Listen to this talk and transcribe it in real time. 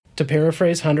To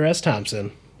paraphrase Hunter S.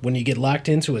 Thompson, when you get locked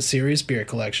into a serious beer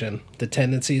collection, the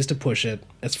tendency is to push it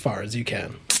as far as you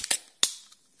can.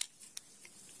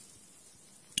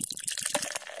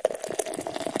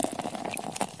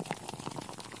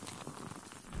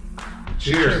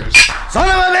 Cheers. Son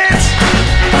of a bitch!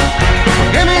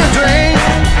 Give me a drink!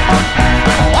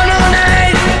 One more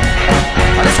night!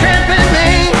 On this camping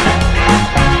thing!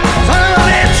 Son of a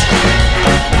bitch!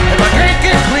 If I drink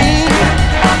it clean,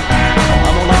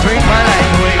 I'm gonna drink my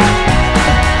life away.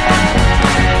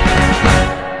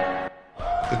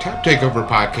 The Tap Takeover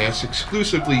podcast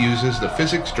exclusively uses the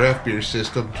Physics Draft Beer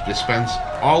System to dispense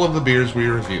all of the beers we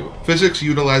review. Physics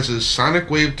utilizes sonic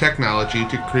wave technology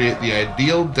to create the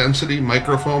ideal density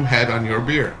microfoam head on your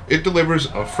beer. It delivers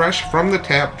a fresh from the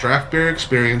tap draft beer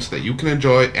experience that you can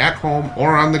enjoy at home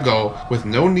or on the go with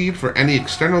no need for any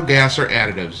external gas or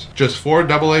additives. Just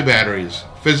 4 AA batteries.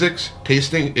 Physics,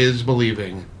 tasting is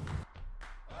believing.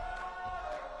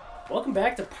 Welcome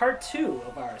back to part 2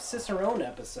 of our Cicerone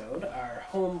episode, our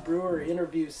home brewer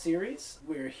interview series.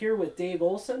 We're here with Dave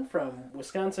Olson from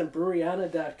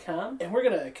WisconsinBreweryana.com, and we're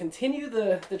going to continue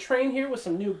the train here with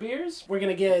some new beers. We're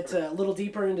going to get a little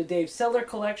deeper into Dave's cellar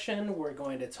collection. We're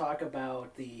going to talk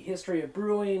about the history of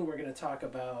brewing. We're going to talk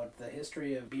about the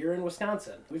history of beer in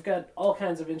Wisconsin. We've got all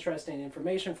kinds of interesting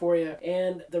information for you,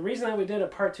 and the reason that we did a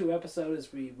part 2 episode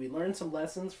is we learned some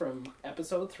lessons from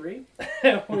episode 3.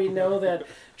 We know that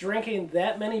drinking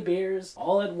that many beers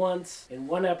all at once in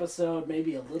one episode may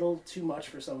be a little too much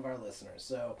for some of our listeners.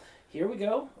 So here we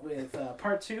go with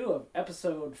part 2 of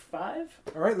episode 5.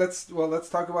 All right, let's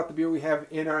talk about the beer we have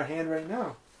in our hand right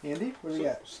now. Andy, what do we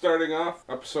got? Starting off,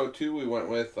 episode 2, we went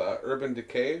with Urban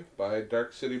Decay by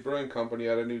Dark City Brewing Company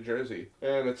out of New Jersey.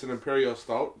 And it's an Imperial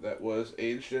Stout that was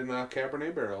aged in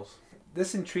Cabernet barrels.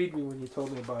 This intrigued me when you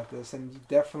told me about this, and you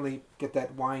definitely get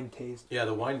that wine taste. Yeah,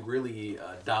 the wine really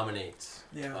dominates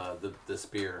this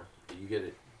beer. You get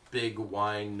a big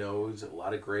wine nose, a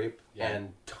lot of grape,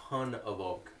 and ton of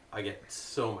oak. I get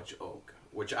so much oak,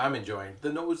 which I'm enjoying.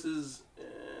 The nose is,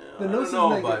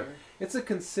 it's a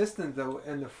consistent though,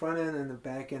 in the front end and the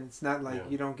back end. It's not like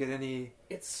you don't get any.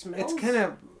 It smells. It's kind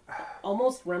of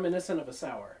almost reminiscent of a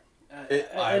sour.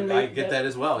 I get that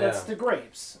as well. That's the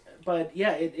grapes. But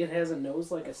yeah, it has a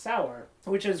nose like a sour,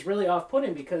 which is really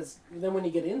off-putting because then when you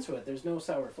get into it, there's no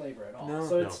sour flavor at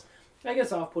all. It's, I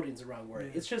guess off-putting is the wrong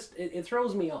word. It's just, it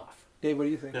throws me off. Dave, what do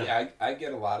you think? Yeah, I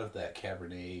get a lot of that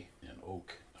Cabernet and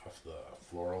oak off the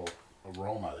floral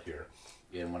aroma here.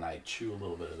 And when I chew a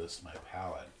little bit of this in my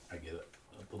palate, I get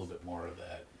a little bit more of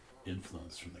that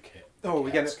influence from the cask. Oh,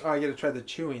 I gotta try the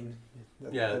chewing.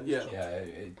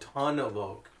 A ton of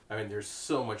oak. I mean, there's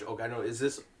so much oak. I know, is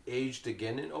this aged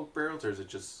again in oak barrels, or is it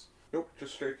just... Nope,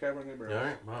 just straight Cabernet barrels. All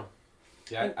right, wow.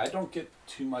 Yeah, I don't get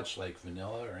too much like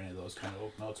vanilla or any of those kind of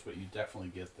oak notes, but you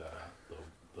definitely get the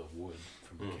wood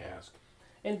from the cask.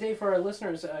 And Dave, for our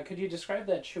listeners, could you describe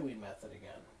that chewing method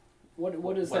again?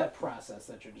 What is that process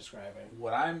that you're describing?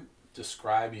 What I'm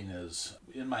describing is,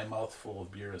 in my mouthful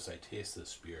of beer as I taste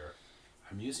this beer,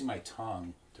 I'm using my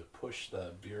tongue to push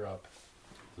the beer up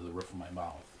to the roof of my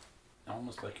mouth,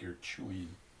 almost like you're chewing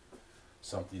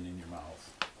something in your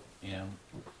mouth. And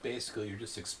basically you're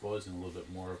just exposing a little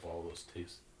bit more of all those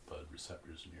taste bud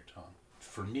receptors in your tongue.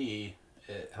 For me,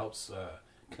 it helps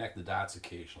connect the dots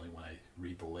occasionally when I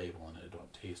read the label and I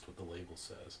don't taste what the label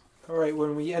says. All right,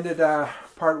 when we ended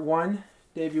part 1,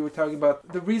 Dave, you were talking about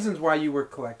the reasons why you were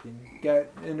collecting. You got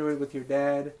into it with your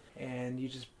dad, and you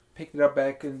just picked it up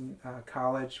back in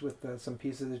college with some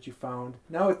pieces that you found.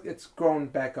 Now it's grown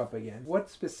back up again. What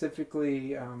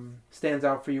specifically stands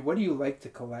out for you? What do you like to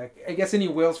collect? I guess any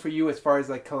whales for you as far as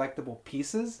like collectible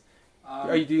pieces?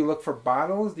 Do you look for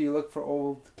bottles? Do you look for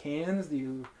old cans? Do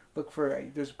you look for...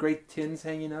 There's great tins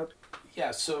hanging up.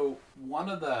 Yeah, so one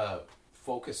of the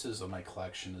focuses of my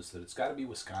collection is that it's got to be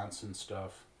Wisconsin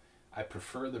stuff. I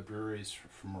prefer the breweries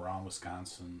from around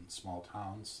Wisconsin, small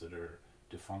towns that are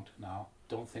defunct now.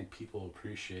 Don't think people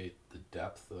appreciate the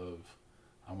depth of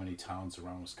how many towns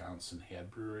around Wisconsin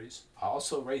had breweries.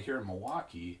 Also, right here in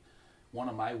Milwaukee, one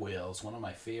of my whales, one of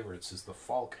my favorites is the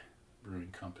Falk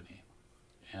Brewing Company.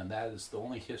 And that is the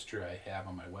only history I have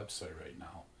on my website right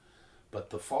now. But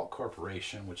the Falk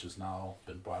Corporation, which has now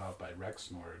been bought out by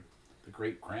Rexnord, the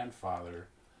great-grandfather,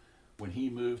 when he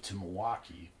moved to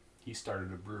Milwaukee, he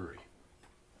started a brewery.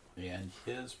 And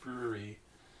his brewery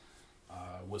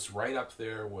was right up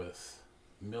there with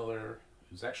Miller.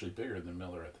 It was actually bigger than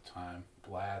Miller at the time.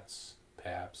 Blatz,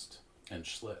 Pabst, and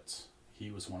Schlitz.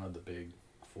 He was one of the big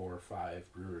 4 or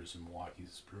 5 brewers in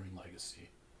Milwaukee's brewing legacy.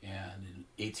 And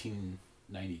in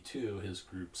 92, his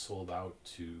group sold out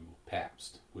to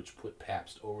Pabst, which put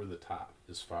Pabst over the top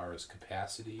as far as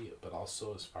capacity, but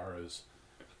also as far as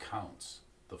accounts.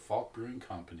 The Falk Brewing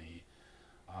Company,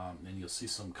 and you'll see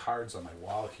some cards on my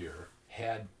wall here,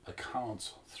 had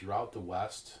accounts throughout the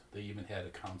West. They even had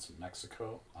accounts in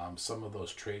Mexico. Some of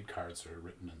those trade cards are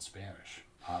written in Spanish,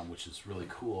 which is really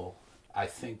cool. I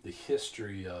think the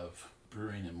history of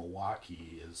brewing in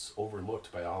Milwaukee is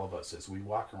overlooked by all of us. As we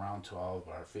walk around to all of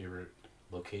our favorite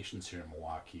locations here in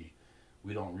Milwaukee,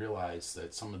 we don't realize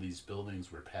that some of these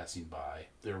buildings we're passing by,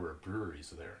 there were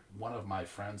breweries there. One of my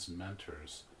friends and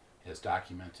mentors has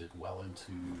documented well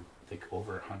into, I think,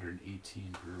 over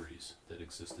 118 breweries that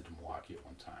existed in Milwaukee at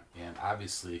one time. And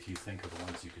obviously, if you think of the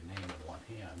ones you can name in one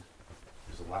hand,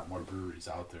 there's a lot more breweries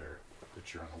out there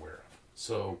that you're unaware of.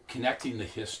 So connecting the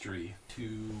history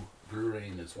to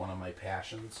brewing is one of my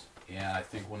passions. And I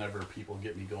think whenever people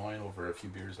get me going over a few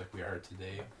beers like we are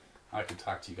today, I could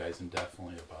talk to you guys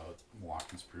indefinitely about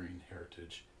Milwaukee's brewing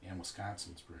heritage and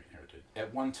Wisconsin's brewing heritage.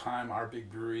 At one time, our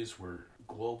big breweries were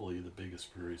globally the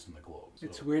biggest breweries in the globe. So,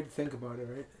 It's weird to think about it,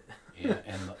 right?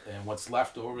 and what's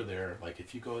left over there, like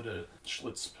if you go to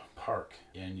Schlitz Park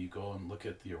and you go and look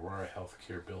at the Aurora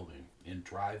Healthcare building and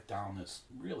drive down this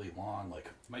really long, like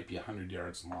it might be 100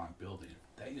 yards long building,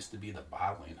 that used to be the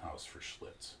bottling house for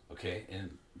Schlitz, okay?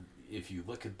 And if you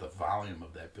look at the volume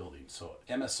of that building, so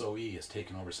MSOE has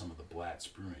taken over some of the Blatz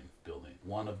Brewing building.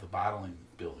 One of the bottling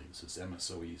buildings is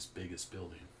MSOE's biggest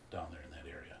building down there in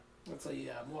that area. That's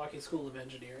a Milwaukee School of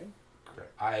Engineering.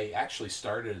 Correct. I actually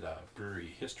started a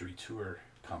brewery history tour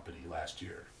company last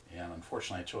year, and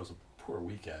unfortunately I chose a poor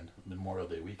weekend, Memorial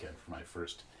Day weekend, for my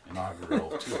first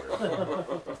inaugural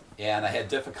tour. And I had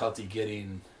difficulty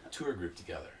getting a tour group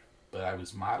together, but I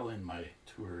was modeling my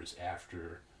tours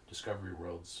after Discovery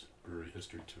World's brewery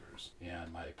history tours,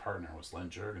 and my partner was Len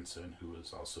Jorgensen, who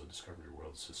is also Discovery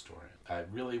World's historian. I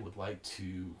really would like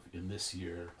to, in this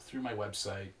year, through my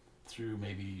website, through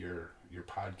maybe your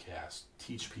podcast,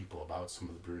 teach people about some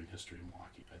of the brewing history in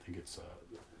Milwaukee. I think it's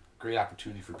a great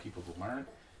opportunity for people to learn,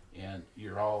 and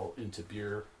you're all into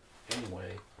beer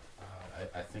anyway.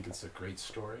 I think it's a great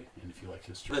story, and if you like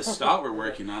history. The stout we're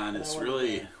working on is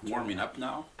really warming up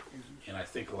now, And I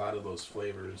think a lot of those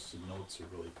flavors and notes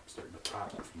are really starting to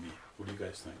pop for me. What do you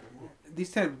guys think?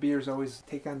 These type of beers always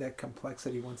take on that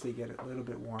complexity once they get a little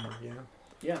bit warmer, you know?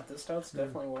 Yeah, this stout's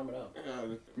definitely warming up.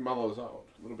 Yeah, it mellows out.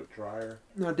 A little bit drier.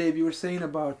 Now, Dave, you were saying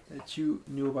about that you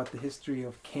knew about the history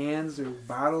of cans or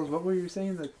bottles. What were you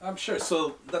saying? That I'm sure.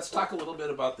 So let's talk a little bit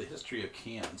about the history of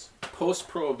cans.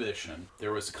 Post-Prohibition,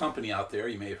 there was a company out there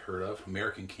you may have heard of,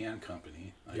 American Can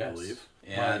Company, I believe.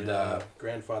 And my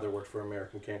grandfather worked for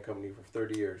American Can Company for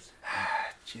 30 years.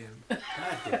 Jim.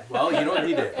 Well, you don't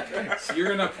need it. so you're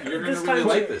gonna This really time,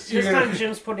 like this. This time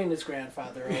Jim's putting his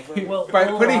grandfather over. By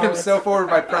we'll putting allow himself forward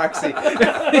by proxy.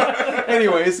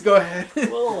 Anyways, go ahead.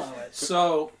 We'll allow it.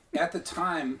 So at the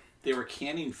time, they were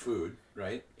canning food,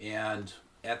 right? And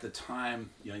at the time,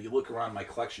 you look around my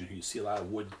collection here, you see a lot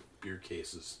of wood beer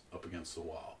cases up against the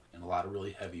wall and a lot of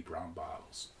really heavy brown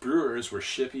bottles. Brewers were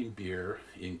shipping beer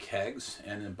in kegs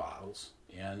and in bottles,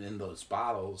 and in those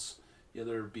bottles,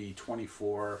 there would be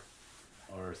 24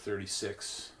 or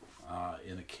 36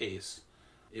 in a case.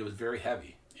 It was very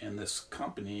heavy, and this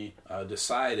company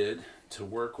decided to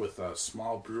work with a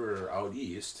small brewer out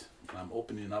east. I'm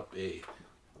opening up the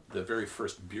very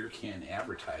first beer can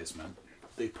advertisement.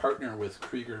 They partner with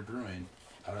Krieger Brewing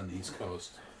out on the East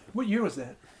Coast. What year was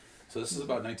that? So this is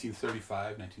about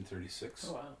 1935, 1936.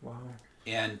 Oh, wow. Wow.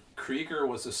 And Krieger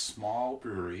was a small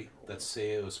brewery. Let's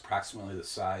say it was approximately the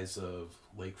size of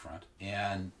Lakefront.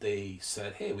 And they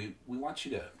said, hey, we want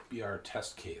you to be our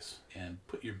test case and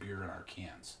put your beer in our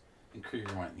cans. And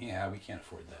Krieger went, yeah, we can't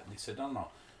afford that. And they said, no,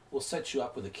 we'll set you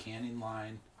up with a canning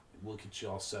line. We'll get you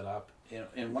all set up.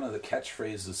 And one of the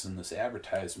catchphrases in this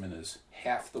advertisement is,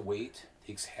 half the weight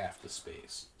takes half the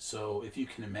space. So if you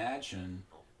can imagine,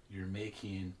 you're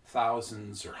making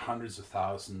thousands or hundreds of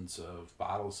thousands of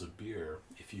bottles of beer.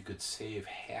 If you could save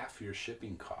half your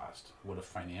shipping cost, what a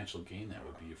financial gain that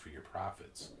would be for your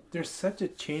profits. There's such a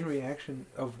chain reaction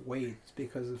of weight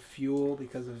because of fuel,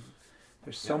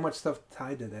 there's so much stuff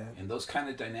tied to that. And those kind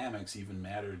of dynamics even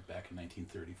mattered back in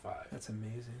 1935. That's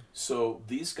amazing. So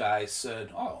these guys said,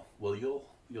 oh, well,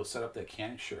 you'll set up that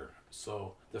canning? Sure.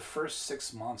 So the first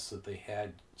 6 months that they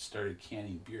had started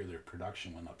canning beer, their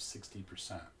production went up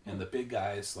 60%. And the big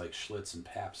guys like Schlitz and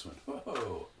Pabst went,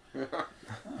 whoa,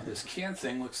 this can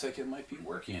thing looks like it might be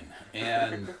working.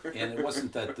 And it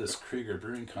wasn't that this Krieger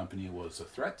Brewing Company was a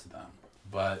threat to them,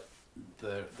 but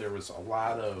there was a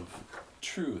lot of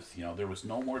truth. There was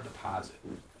no more deposit,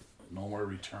 no more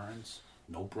returns,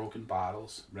 no broken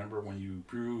bottles. Remember, when you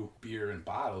brew beer in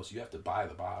bottles, you have to buy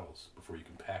the bottles before you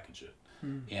can package it.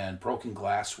 And broken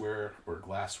glassware or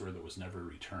glassware that was never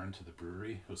returned to the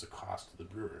brewery was a cost to the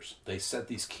brewers. They set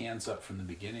these cans up from the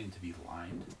beginning to be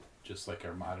lined, just like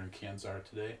our modern cans are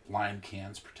today. Lined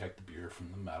cans protect the beer from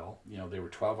the metal. You know, they were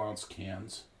 12-ounce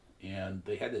cans, and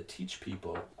they had to teach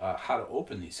people how to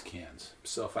open these cans.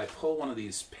 So if I pull one of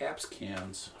these Pabst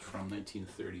cans from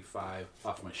 1935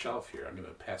 off my shelf here, I'm going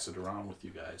to pass it around with you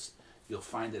guys. You'll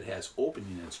find it has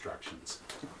opening instructions.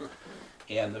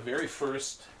 And the very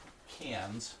first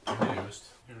cans produced,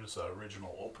 here's the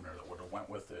original opener that would have went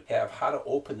with it, have how to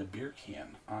open a beer can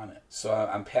on it. So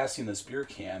I'm passing this beer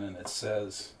can, and it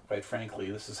says, quite frankly,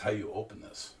 this is how you open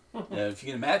this. And if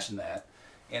you can imagine that,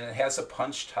 and it has a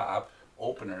punch top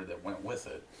opener that went with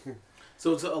it.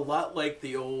 So it's a lot like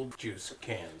the old juice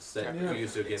cans that we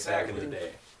used to get back in the day,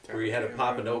 where you had to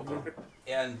pop it open.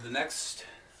 And the next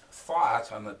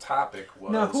thought on the topic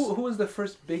was... Now, who was the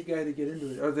first big guy to get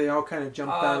into it? Or they all kind of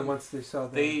jumped on once they saw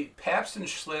that? Pabst and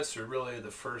Schlitz are really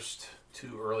the first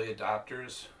two early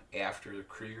adopters after the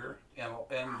Krieger.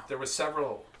 And there were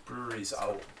several breweries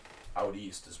out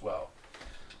east as well.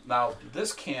 Now,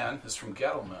 this can is from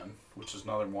Gettleman, which is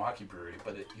another Milwaukee brewery,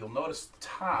 but you'll notice the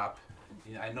top,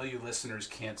 I know you listeners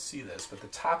can't see this, but the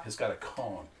top has got a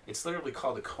cone. It's literally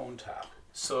called a cone top.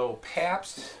 So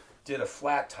Pabst did a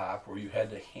flat top where you had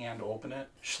to hand open it.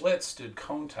 Schlitz did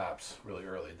cone tops really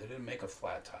early. They didn't make a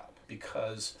flat top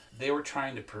because they were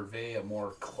trying to purvey a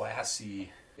more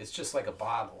classy, it's just like a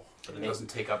bottle, but it doesn't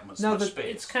take up much space.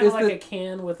 It's kind of like a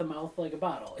can with a mouth like a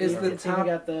bottle. Is the it's top,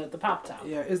 even got the pop top.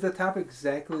 Yeah, is the top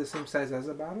exactly the same size as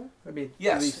a bottle? I mean,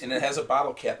 yes, and it has a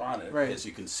bottle cap on it, right, as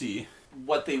you can see.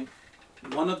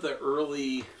 One of the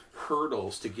early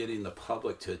hurdles to getting the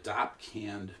public to adopt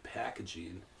canned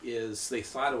packaging is they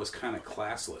thought it was kind of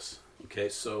classless. Okay,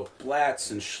 so Blatz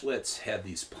and Schlitz had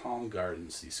these palm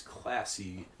gardens, these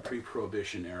classy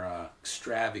pre-Prohibition era,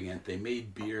 extravagant. They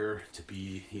made beer to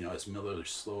be, as Miller's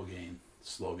slogan,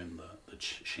 the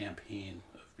champagne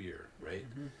of beer, right?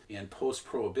 Mm-hmm. And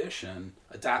post-Prohibition,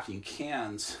 adopting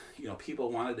cans,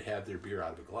 people wanted to have their beer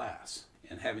out of a glass.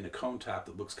 And having a cone top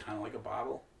that looks kind of like a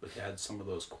bottle, but had some of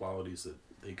those qualities that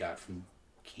they got from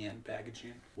canned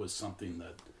packaging, was something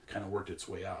that kind of worked its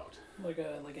way out. Like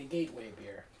a gateway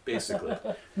beer. Basically.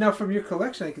 Now, from your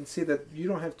collection, I can see that you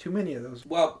don't have too many of those.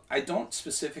 Well, I don't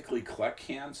specifically collect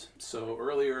cans. So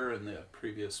earlier in the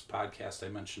previous podcast, I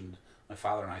mentioned my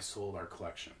father and I sold our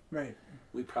collection. Right.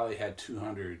 We probably had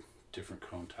 200 different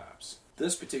cone tops.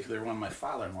 This particular one my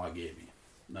father-in-law gave me.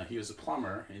 Now, he was a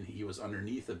plumber, and he was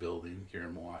underneath a building here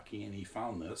in Milwaukee, and he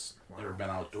found this. Wow. Never been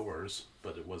outdoors,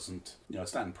 but it wasn't,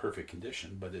 it's not in perfect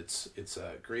condition, but it's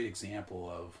a great example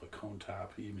of a cone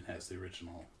top. He even has the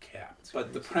original cap.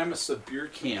 But the premise of beer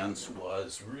cans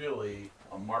was really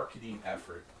a marketing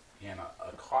effort and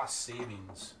a cost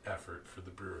savings effort for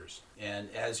the brewers. And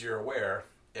as you're aware,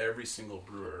 every single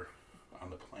brewer on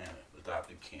the planet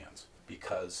adopted cans,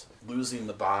 because losing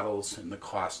the bottles and the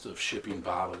cost of shipping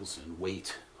bottles and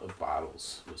weight of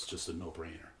bottles was just a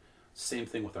no-brainer. Same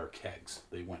thing with our kegs.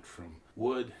 They went from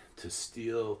wood to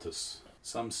steel to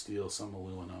some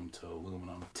aluminum to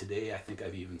aluminum. Today, I think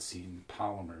I've even seen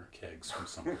polymer kegs from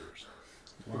some brewers.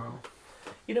 Wow.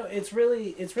 It's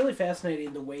really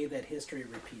fascinating the way that history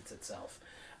repeats itself.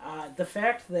 The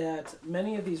fact that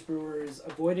many of these brewers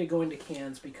avoided going to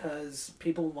cans because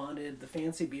people wanted the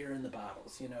fancy beer in the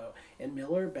bottles, and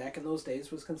Miller back in those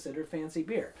days was considered fancy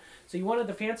beer. So you wanted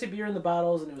the fancy beer in the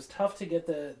bottles, and it was tough to get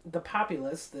the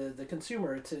populace, the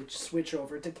consumer, to switch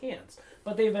over to cans.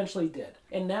 But they eventually did.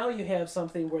 And now you have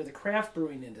something where the craft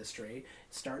brewing industry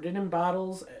started in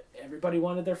bottles. Everybody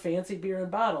wanted their fancy beer in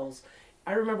bottles.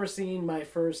 I remember seeing my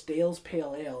first Dale's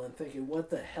Pale Ale and thinking,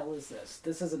 what the hell is this?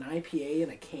 This is an IPA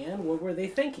in a can? What were they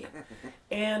thinking?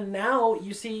 And now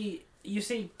you see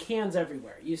cans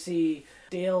everywhere. You see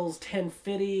Dale's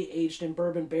 1050 aged in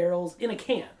bourbon barrels in a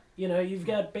can. You've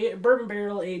got bourbon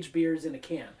barrel aged beers in a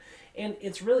can. And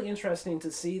it's really interesting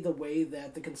to see the way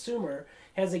that the consumer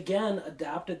has again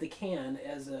adopted the can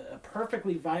as a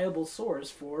perfectly viable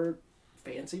source for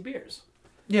fancy beers.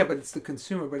 Yeah, but it's the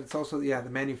consumer, but it's also the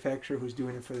manufacturer who's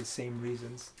doing it for the same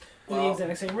reasons. The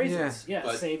exact same reasons. Yeah,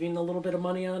 saving a little bit of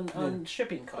money on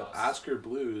shipping costs. But Oscar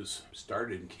Blues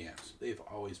started in cans. They've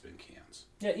always been cans.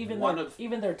 Yeah,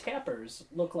 even their tappers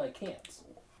look like cans.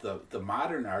 The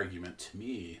modern argument to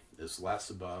me is less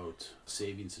about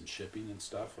savings and shipping and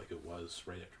stuff like it was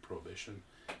right after Prohibition.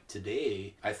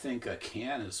 Today, I think a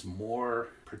can is more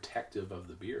protective of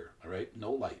the beer, all right?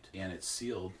 No light. And it's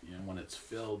sealed. When it's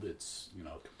filled, it's,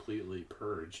 completely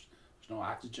purged. There's no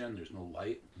oxygen, there's no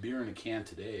light. Beer in a can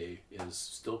today is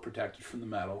still protected from the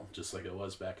metal, just like it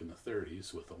was back in the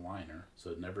 30s with a liner,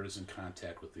 so it never is in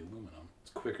contact with the aluminum.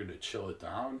 It's quicker to chill it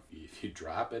down. If you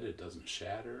drop it, it doesn't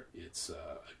shatter. It's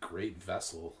a great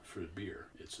vessel for beer.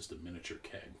 It's just a miniature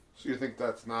keg. So you think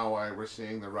that's now why we're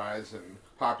seeing the rise in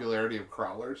popularity of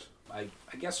crowlers? I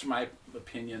guess from my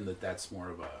opinion that's more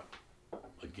of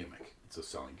a gimmick. It's a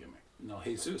selling gimmick. No,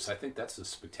 Jesus, I think that's a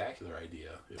spectacular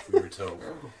idea if we were to do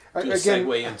a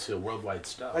segue into Worldwide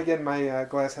Stout. Again, my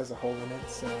glass has a hole in it,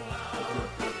 so...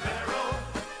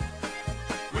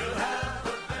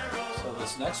 So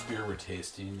this next beer we're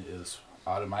tasting is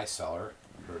out of my cellar,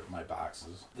 or my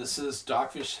boxes. This is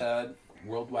Dogfish Head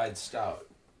Worldwide Stout,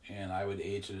 and I would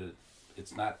age it,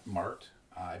 it's not marked,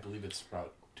 I believe it's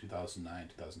about 2009,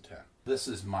 2010. This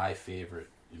is my favorite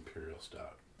Imperial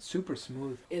Stout. Super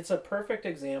smooth. It's a perfect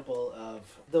example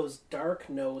of those dark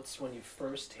notes when you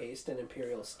first taste an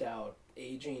Imperial Stout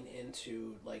aging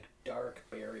into like dark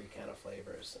berry kind of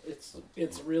flavors.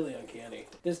 It's really uncanny.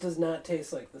 This does not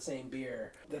taste like the same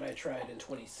beer that I tried in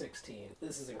 2016.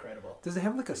 This is incredible. Does it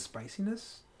have like a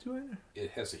spiciness to it?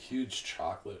 It has a huge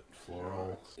chocolate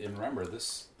floral. And remember,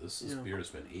 this beer has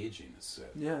been aging. It's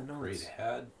got great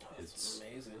head. It's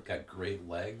amazing. Got great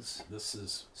legs. This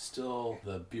is still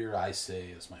the beer I say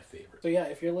is my favorite. So yeah,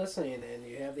 if you're listening and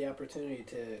you have the opportunity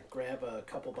to grab a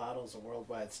couple bottles of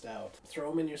Worldwide Stout, throw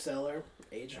them in your cellar,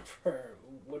 age them for,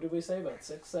 what did we say, about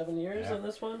 6-7 years on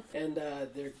this one, and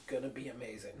they're gonna be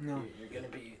amazing. No.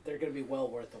 They're gonna be well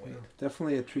worth the wait.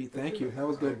 Definitely a treat. Thank you. That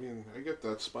was good. I mean, I get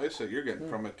that spice that you're getting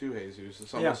from it too, Jesus.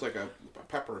 It's almost like a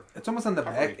pepper. It's almost on the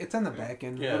back. It's on the back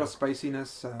end. A little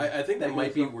spiciness. I think that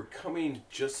might be, we're coming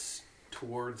just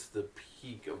towards the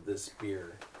peak of this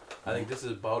beer. I think this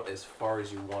is about as far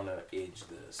as you want to age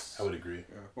this. I would agree.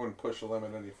 Yeah, I wouldn't push the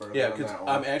limit any further. Yeah, because because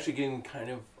I'm actually getting kind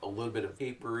of a little bit of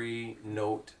papery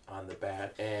note on the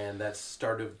back, and that's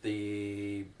start of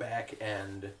the back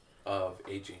end of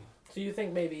aging. So you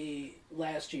think maybe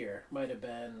last year might have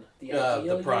been the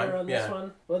ideal prime, year on this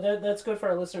one? Well, that's good for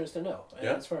our listeners to know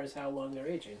as far as how long they're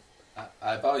aging.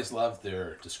 I've always loved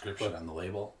their description on the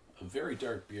label. A very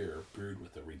dark beer brewed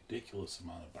with a ridiculous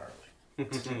amount of barley.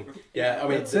 Yeah, I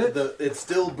mean, it's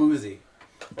still boozy.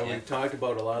 And we've talked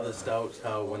about a lot of the stouts,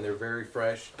 how when they're very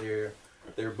fresh,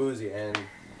 they're boozy. And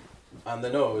on the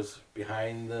nose,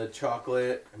 behind the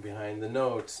chocolate and behind the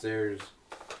notes, there's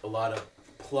a lot of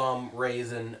plum,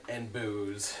 raisin, and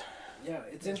booze. Yeah,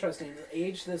 it's interesting.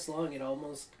 Aged this long, it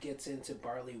almost gets into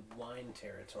barley wine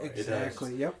territory.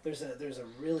 Exactly. Yep. There's a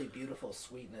really beautiful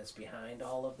sweetness behind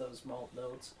all of those malt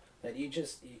notes that you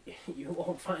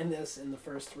won't find this in the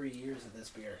first 3 years of this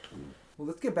beer. Well,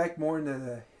 let's get back more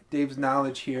into Dave's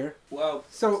knowledge here. Well,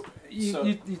 so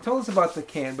you told us about the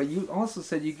can, but you also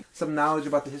said you some knowledge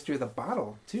about the history of the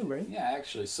bottle too, right? Yeah,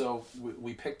 actually. So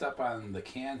we picked up on the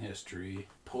can history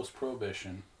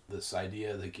post-Prohibition. This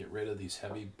idea to get rid of these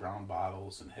heavy brown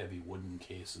bottles and heavy wooden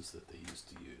cases that they used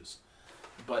to use.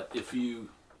 But if you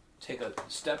take a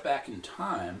step back in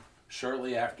time,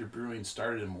 shortly after brewing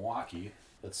started in Milwaukee,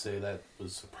 let's say that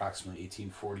was approximately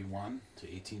 1841 to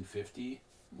 1850,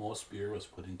 most beer was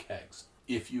put in kegs.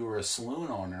 If you were a saloon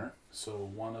owner,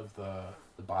 so one of the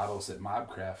bottles that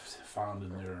Mobcraft found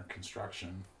in their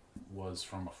construction was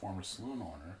from a former saloon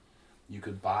owner, you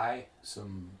could buy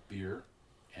some beer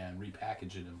and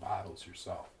repackage it in bottles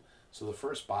yourself. So the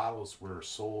first bottles were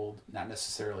sold not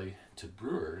necessarily to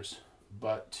brewers,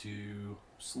 but to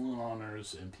saloon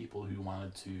owners and people who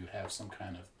wanted to have some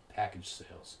kind of package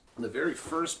sales. The very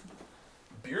first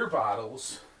beer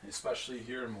bottles, especially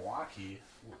here in Milwaukee,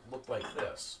 looked like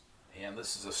this. And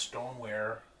this is a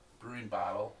stoneware brewing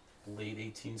bottle, late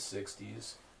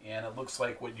 1860s. And it looks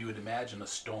like what you would imagine a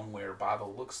stoneware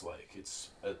bottle looks like. It's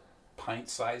a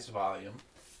pint-sized volume.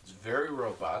 It's very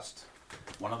robust.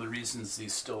 One of the reasons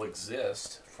these still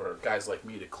exist for guys like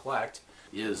me to collect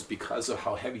is because of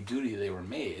how heavy duty they were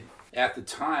made. At the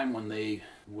time when they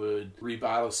would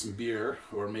rebottle some beer,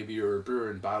 or maybe you were a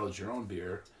brewer and bottled your own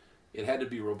beer, it had to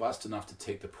be robust enough to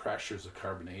take the pressures of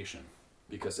carbonation,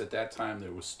 because at that time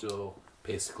there was still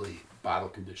basically bottle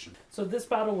condition. So this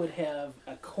bottle would have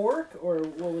a cork, or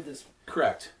what would this?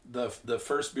 Correct. The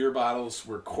first beer bottles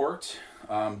were corked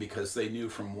because they knew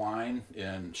from wine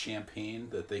and champagne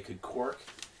that they could cork,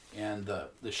 and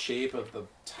the shape of the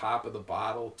top of the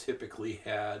bottle typically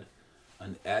had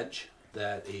an edge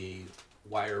that a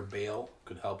wire bail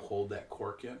could help hold that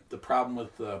cork in. The problem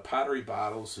with the pottery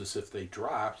bottles is if they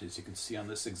dropped, as you can see on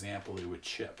this example, they would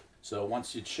chip. So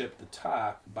once you chip the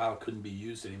top, the bottle couldn't be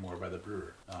used anymore by the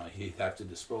brewer. He'd have to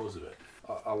dispose of it.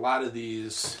 A lot of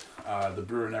these, the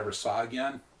brewer never saw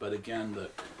again, but again, the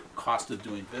cost of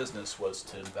doing business was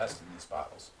to invest in these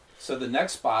bottles. So the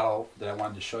next bottle that I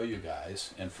wanted to show you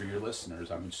guys, and for your listeners,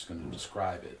 I'm just going to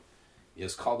describe it,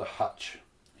 is called a Hutch.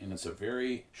 And it's a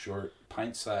very short,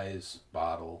 pint-sized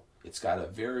bottle. It's got a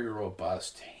very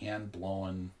robust,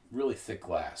 hand-blown, really thick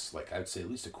glass, like I'd say at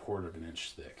least 1/4 of an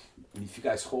inch thick. And if you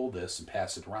guys hold this and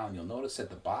pass it around, you'll notice at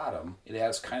the bottom it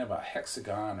has kind of a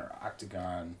hexagon or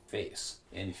octagon face.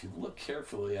 And if you look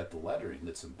carefully at the lettering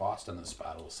that's embossed on this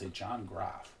bottle, it'll say John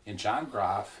Groff. And John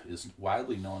Groff is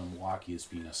widely known in Milwaukee as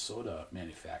being a soda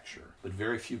manufacturer, but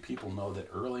very few people know that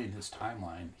early in his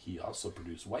timeline he also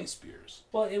produced Weiss beers.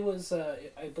 Well, it was,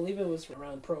 I believe it was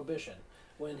around Prohibition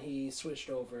when he switched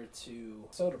over to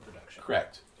soda production.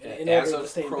 Correct. In As order to of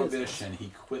stay in Prohibition,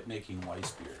 he quit making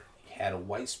Weiss beer. He had a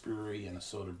Weiss brewery and a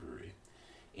soda brewery.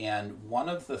 And one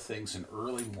of the things in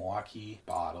early Milwaukee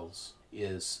bottles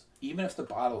is, even if the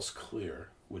bottle's clear,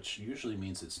 which usually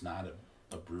means it's not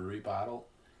a brewery bottle,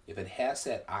 if it has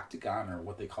that octagon or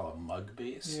what they call a mug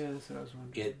base, Yeah, that's what I was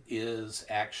wondering. it is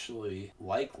actually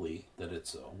likely that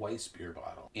it's a Weiss beer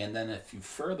bottle. And then if you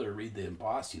further read the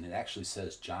embossing, it actually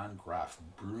says John Groff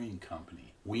Brewing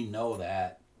Company. We know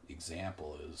that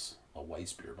example is a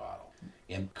Weiss beer bottle.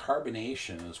 And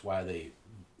carbonation is why they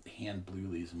hand blew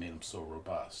these and made them so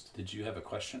robust. Did you have a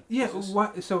question? Yeah, Is this-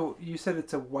 what? So you said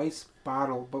it's a Weiss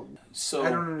bottle, but So I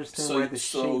don't understand why the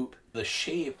shape. The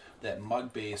shape, that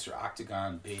mug base or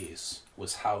octagon base,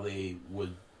 was how they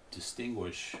would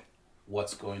distinguish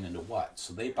what's going into what.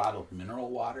 So they bottled mineral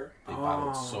water, they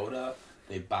bottled soda,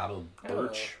 they bottled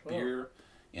birch beer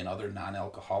and other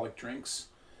non-alcoholic drinks,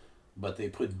 but they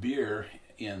put beer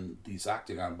in these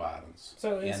octagon bottles.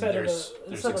 So And instead of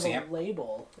there's a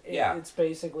label, it's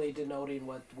basically denoting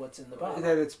what's in the bottle.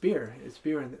 That it's beer. It's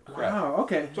beer in the. Correct. Wow.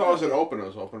 Okay. So how was it open? It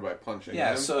was opened by punching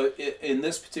Yeah, in? so in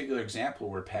this particular example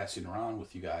we're passing around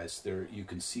with you guys, there you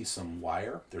can see some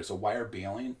wire. There's a wire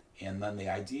baling, and then the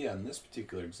idea in this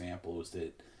particular example was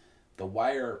that the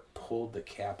wire pulled the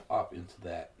cap up into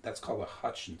that. That's called a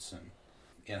Hutchinson.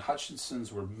 And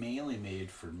Hutchinsons were mainly made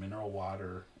for mineral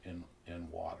water and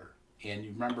water. And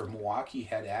you remember Milwaukee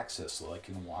had access, so like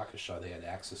in Waukesha, they had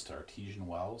access to artesian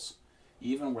wells.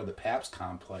 Even where the Pabst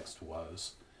complex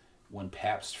was, when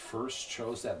Pabst first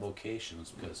chose that location, it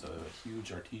was because of a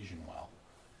huge artesian well.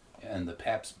 And the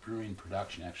Pabst brewing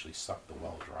production actually sucked the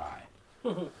well dry.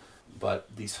 But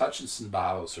these Hutchinson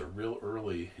bottles are real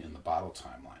early in the bottle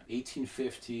timeline.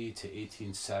 1850 to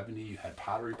 1870, you had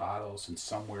pottery bottles, and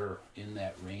somewhere in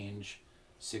that range,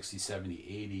 60, 70,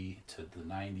 80 to the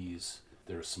 90s,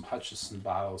 there were some Hutchinson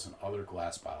bottles and other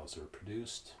glass bottles that were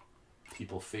produced.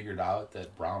 People figured out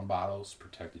that brown bottles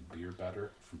protected beer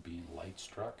better from being light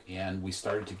struck. And we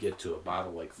started to get to a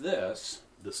bottle like this.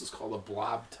 This is called a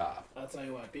blob top. I'll tell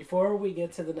you what, before we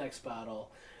get to the next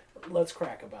bottle, let's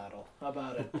crack a bottle. How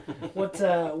about it?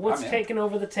 What's taking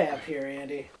over the tap here,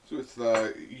 Andy? So it's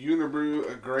the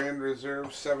Unibrew Grand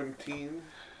Reserve 17.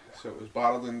 So it was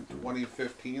bottled in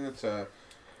 2015. It's a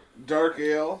dark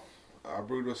ale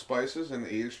brewed with spices and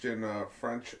aged in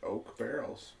French oak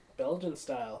barrels. Belgian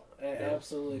style.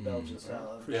 Absolutely Belgian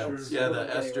style. Yeah, Sure. yeah, the Right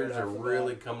esters off are the bat.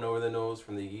 really coming over the nose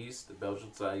from the yeast, the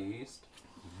Belgian style yeast.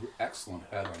 Excellent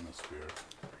head on this beer.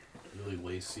 Really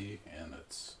lacy, and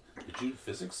it's... Did you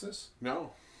physics this?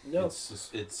 No. No.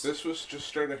 It's This was just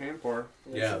straight of hand pour.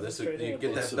 Yeah, this is, you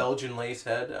get that Belgian lace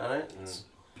head on it. And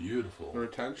beautiful. The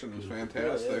retention was It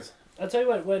fantastic. is. I'll tell you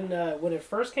what, when it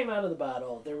first came out of the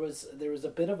bottle, there was a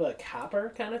bit of a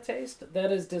copper kind of taste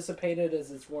that is dissipated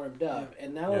as it's warmed up,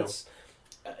 and now it's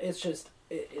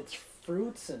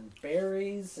fruits and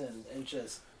berries and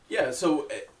just yeah. So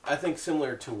I think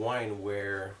similar to wine,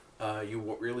 where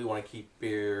you really want to keep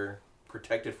beer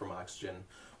protected from oxygen,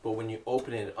 but when you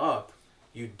open it up,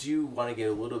 you do want to get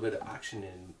a little bit of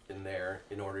oxygen in there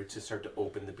in order to start to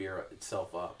open the beer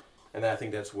itself up. And I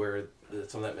think that's where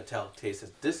some of that metallic taste has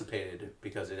dissipated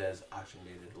because it has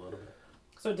oxygenated a little bit.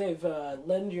 So Dave,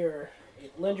 lend your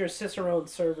Cicerone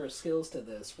server skills to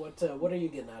this. What are you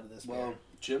getting out of this beer? Well,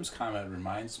 Jim's comment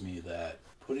reminds me that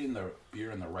putting the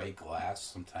beer in the right glass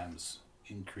sometimes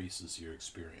increases your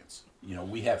experience. You know,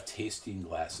 we have tasting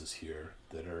glasses here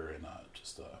that are in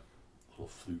just a little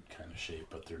flute kind of shape,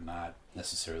 but they're not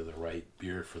necessarily the right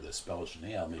beer for this Belgian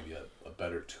ale. Maybe a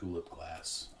better tulip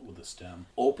glass with a stem.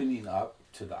 Opening up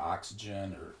to the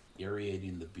oxygen or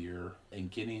aerating the beer and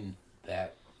getting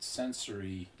that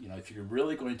sensory, you know, if you're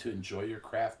really going to enjoy your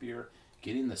craft beer,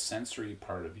 getting the sensory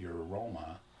part of your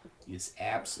aroma is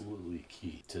absolutely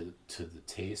key to the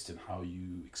taste and how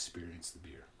you experience the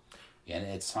beer. And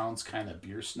it sounds kind of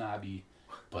beer snobby,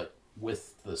 but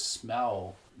with the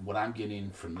smell, what I'm getting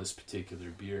from this particular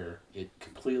beer, it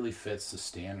completely fits the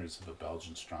standards of a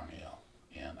Belgian strong ale.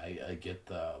 And I get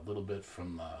a little bit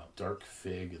from the dark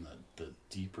fig and the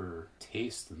deeper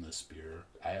taste in this beer.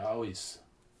 I always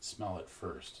smell it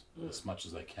first as much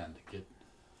as I can to get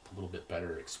a little bit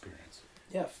better experience.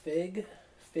 Yeah, fig,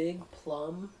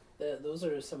 plum. Those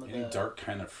are some of Any the dark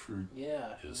kind of fruit.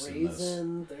 Yeah, is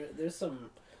raisin. There's some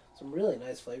really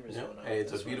nice flavors going on. Hey,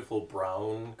 it's a beautiful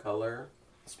brown color.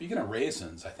 Speaking of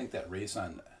raisins, I think that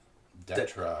Raison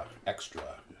D'Etre Extra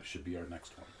should be our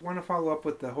next one. I want to follow up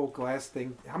with the whole glass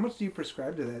thing. How much do you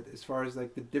prescribe to that as far as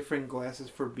like the different glasses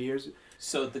for beers?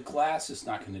 So the glass is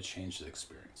not going to change the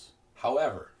experience.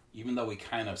 However, even though we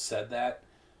kind of said that,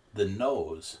 the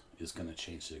nose is going to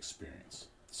change the experience.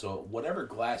 So whatever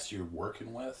glass you're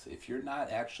working with, if you're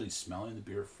not actually smelling the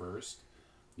beer first,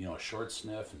 a short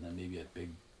sniff and then maybe a big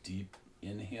deep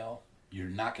inhale, you're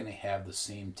not going to have the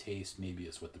same taste maybe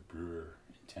as what the brewer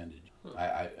intended.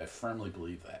 I firmly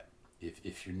believe that.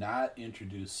 If you're not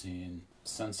introducing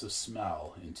sense of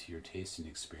smell into your tasting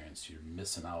experience, you're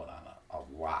missing out on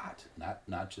a lot,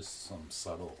 not just some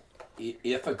subtle.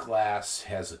 If a glass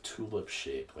has a tulip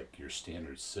shape like your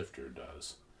standard sifter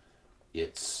does,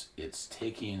 it's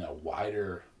taking a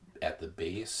wider at the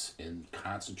base and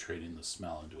concentrating the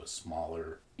smell into a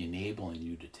smaller, enabling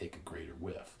you to take a greater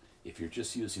whiff. If you're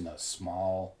just using a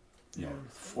small,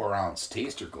 4-ounce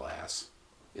taster glass,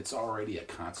 it's already a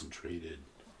concentrated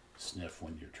sniff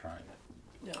when you're trying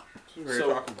it. Yeah. We were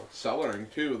talking about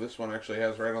cellaring too. This one actually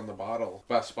has right on the bottle,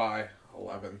 Best Buy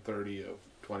 11/30 of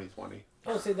 2020.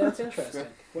 Oh, see, that's interesting.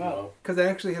 Wow. Because it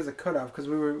actually has a cutoff. Because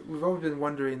we've always been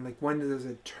wondering, like, when does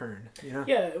it turn?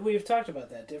 Yeah, we've talked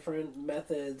about that. Different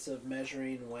methods of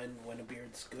measuring when a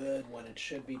beer's good, when it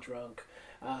should be drunk.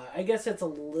 I guess it's a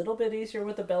little bit easier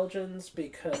with the Belgians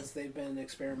because they've been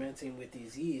experimenting with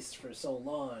these yeasts for so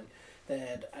long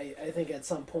that I think at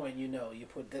some point, you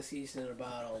put this yeast in a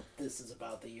bottle, this is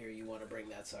about the year you want to bring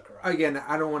that sucker up. Again,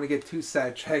 I don't want to get too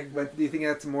sidetracked, but do you think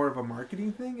that's more of a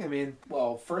marketing thing? I mean...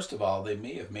 Well, first of all, they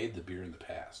may have made the beer in the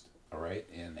past, all right?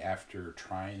 And after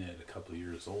trying it a couple of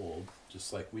years old,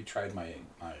 just like we tried my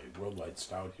Worldwide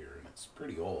Stout here, and it's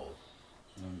pretty old.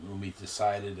 And when we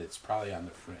decided it's probably on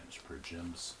the fringe, per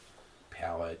Jim's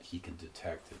palate, he can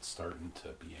detect it's starting to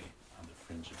be on the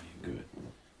fringe of being good.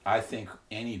 I think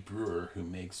any brewer who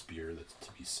makes beer that's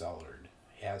to be cellared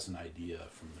has an idea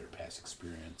from their past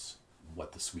experience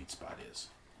what the sweet spot is.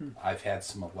 I've had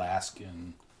some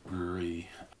Alaskan brewery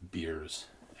beers.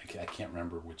 I can't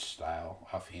remember which style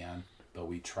offhand, but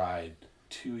we tried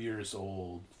 2 years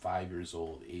old, 5 years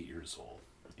old, 8 years old,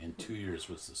 and 2 years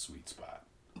was the sweet spot.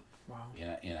 Wow.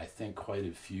 And I think quite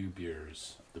a few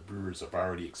beers, the brewers have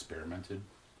already experimented.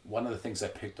 One of the things I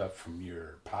picked up from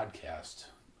your podcast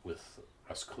with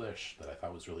Russ Klisch that I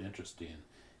thought was really interesting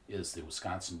is the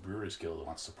Wisconsin Brewers Guild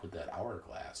wants to put that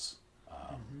hourglass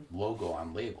logo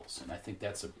on labels. And I think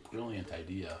that's a brilliant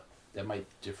idea. That might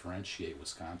differentiate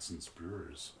Wisconsin's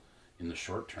brewers in the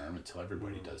short term until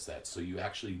everybody does that. So you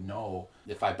actually know,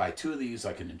 if I buy 2 of these,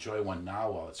 I can enjoy one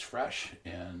now while it's fresh,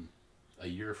 and a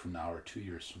year from now or 2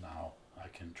 years from now, I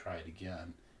can try it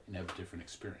again and have a different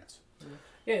experience.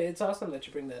 Yeah, it's awesome that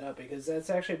you bring that up because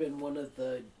that's actually been one of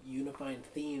the unifying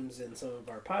themes in some of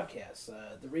our podcasts.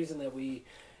 The reason that we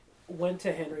went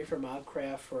to Henry from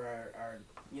Mobcraft for our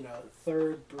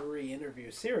third brewery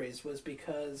interview series was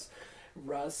because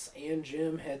Russ and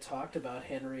Jim had talked about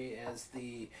Henry as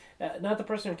the not the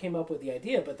person who came up with the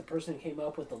idea, but the person who came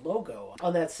up with the logo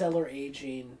on that cellar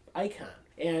aging icon.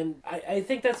 And I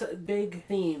think that's a big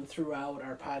theme throughout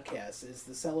our podcast is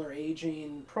the cellar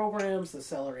aging programs, the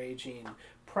cellar aging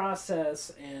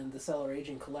process, and the cellar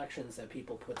aging collections that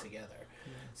people put together.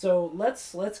 So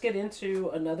let's get into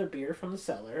another beer from the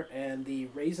cellar, and the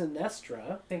Raison D'Etre,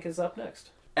 I think, is up next.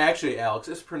 Actually, Alex,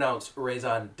 it's pronounced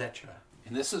Raison D'Etre.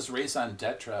 And this is Raison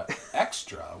D'Etre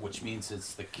Extra, which means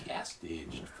it's the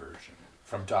cast-aged version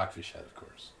from Dogfish Head, of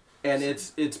course. And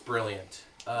it's brilliant.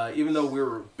 Even though we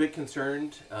were a bit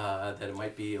concerned that it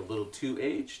might be a little too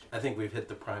aged, I think we've hit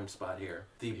the prime spot here.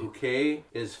 The bouquet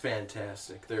is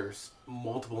fantastic. There's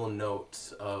multiple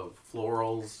notes of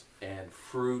florals and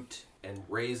fruit and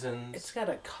raisins. It's got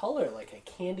a color like a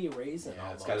candy raisin. Yeah,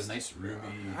 almost. it's got a nice ruby.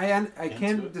 I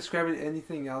can't describe it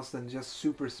anything else than just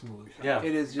super smooth. Yeah.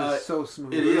 It is just so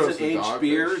smooth. It is Kudos an to aged Dogfish.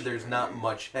 beer. There's not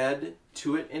much head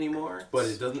to it anymore, but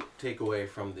it doesn't take away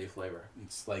from the flavor.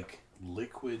 It's like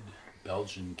liquid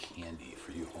Belgian candy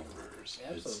for you homebrewers.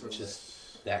 Absolutely. It's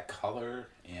just that color,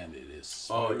 and it is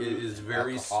it is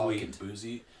very alcoholic sweet and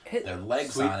boozy. Hit- The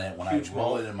legs Sweet, on it, when I huge roll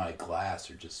malt. it in my glass,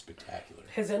 are just spectacular.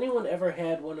 Has anyone ever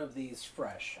had one of these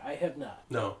fresh? I have not.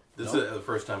 No, this Nope. is the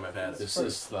first time I've had it. This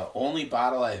is the only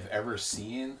bottle I've ever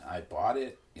seen. I bought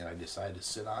it, and I decided to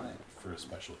sit on it for a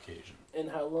special occasion. And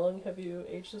how long have you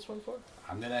aged this one for?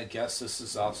 I'm going to guess this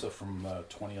is also from the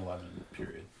 2011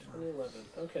 period. 2011.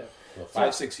 Okay. So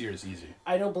 5-6 years easy.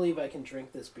 I don't believe I can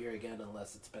drink this beer again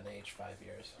unless it's been aged 5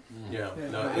 years. Yeah, Yeah.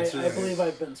 no, I it's believe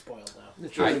I've been spoiled now.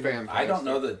 It's really fantastic. I don't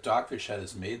know that Dogfish Head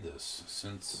has made this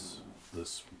since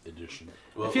this edition.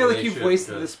 well, I feel like they you've should,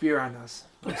 wasted 'cause- this beer on us.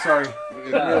 I'm sorry.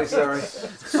 I'm really sorry.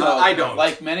 So I don't.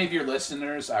 Like many of your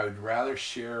listeners, I would rather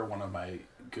share one of my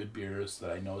good beers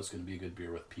that I know is going to be a good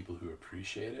beer with people who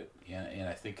appreciate it. And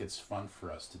I think it's fun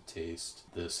for us to taste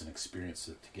this and experience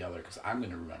it together because I'm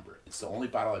going to remember it. It's the only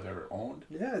bottle I've ever owned.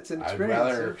 Yeah, it's an I'd experience.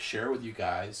 rather share with you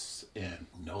guys and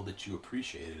know that you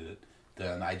appreciated it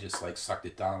than I just like sucked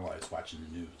it down while I was watching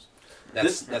the news.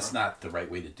 That's not the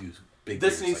right way to do big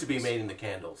This beers needs like to be this. made into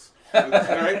candles.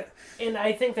 Right? And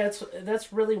I think that's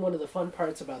really one of the fun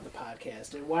parts about the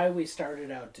podcast and why we started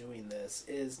out doing this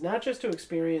is not just to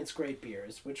experience great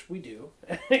beers, which we do,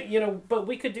 but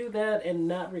we could do that and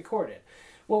not record it.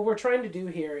 What we're trying to do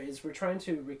here is we're trying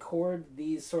to record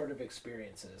these sort of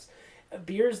experiences.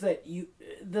 Beers that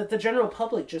the general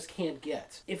public just can't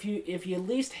get. If you at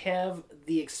least have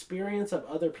the experience of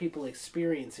other people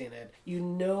experiencing it,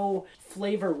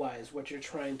 flavor wise what you're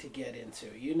trying to get into.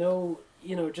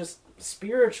 Just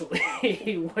spiritually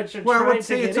what you're Well, I trying would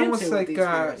say to get it's almost into like with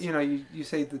these beers. you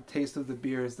say the taste of the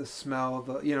beer is the smell,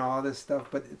 all this stuff,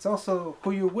 but it's also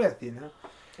who you're with.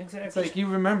 Exactly. It's like you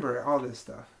remember all this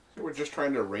stuff. We're just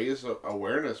trying to raise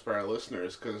awareness for our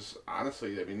listeners because,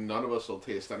 honestly, I mean, none of us will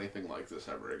taste anything like this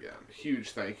ever again.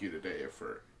 Huge thank you to Dave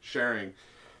for sharing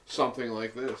something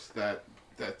like this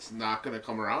that's not going to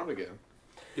come around again.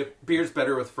 Yep, beer's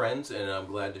better with friends, and I'm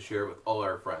glad to share it with all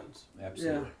our friends.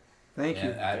 Absolutely. Thank you.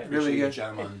 And I appreciate Really you good.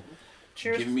 gentlemen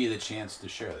Cheers. giving me the chance to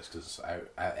share this because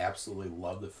I absolutely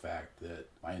love the fact that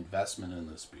my investment in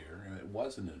this beer, and it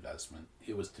was an investment,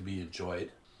 it was to be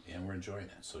enjoyed, and we're enjoying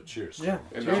it. So cheers. Yeah.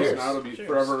 And Cheers. now it'll be Cheers.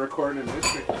 forever recorded in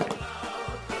history.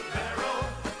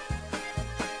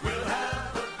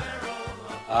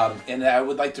 And I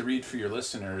would like to read for your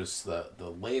listeners the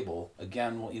label.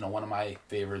 Again, one of my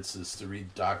favorites is to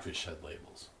read Dogfish Head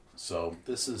labels. So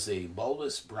this is a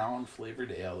bulbous brown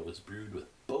flavored ale that was brewed with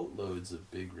boatloads of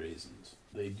big raisins.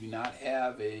 They do not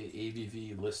have a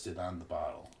ABV listed on the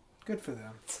bottle. Good for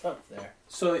them. It's up there.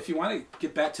 So if you want to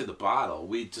get back to the bottle,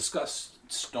 we discussed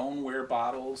stoneware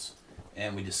bottles,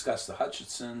 and we discussed the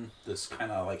Hutchinson, this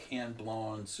kind of like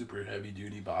hand-blown, super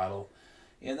heavy-duty bottle.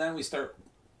 And then we start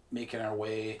making our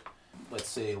way, let's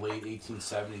say late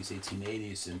 1870s,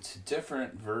 1880s, into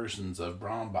different versions of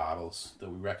brown bottles that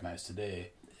we recognize today.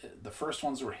 The first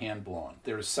ones were hand-blown.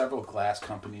 There were several glass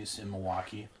companies in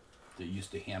Milwaukee that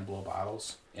used to hand-blow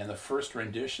bottles. And the first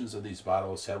renditions of these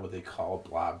bottles had what they call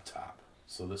blob top.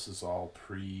 So this is all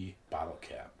pre-bottle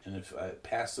cap. And if I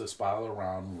pass this bottle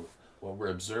around, what we're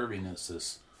observing is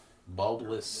this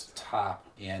bulbless top.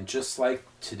 And just like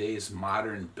today's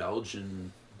modern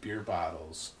Belgian beer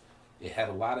bottles, it had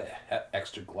a lot of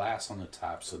extra glass on the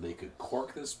top so they could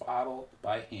cork this bottle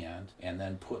by hand and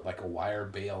then put like a wire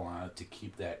bail on it to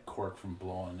keep that cork from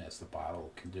blowing as the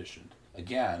bottle conditioned.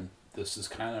 Again, this is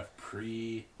kind of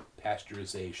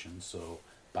pre-pasteurization, so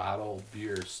bottled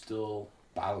beer is still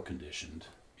bottle conditioned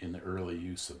in the early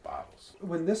use of bottles.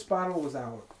 When this bottle was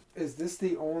out, is this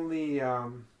the only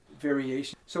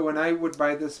variation? So when I would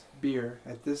buy this beer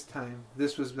at this time,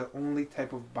 this was the only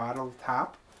type of bottle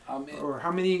top? Or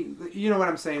how many, you know what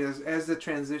I'm saying, is as the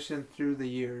transition through the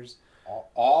years.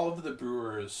 All of the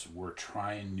brewers were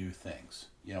trying new things.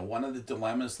 One of the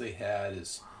dilemmas they had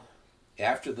is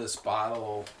after this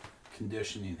bottle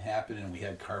conditioning happened and we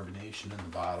had carbonation in the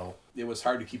bottle, it was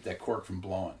hard to keep that cork from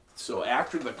blowing. So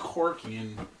after the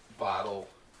corking bottle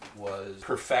was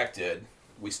perfected,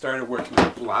 we started working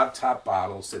with blob top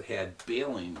bottles that had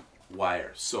baling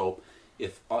wire. So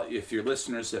if your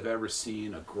listeners have ever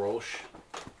seen a Grolsch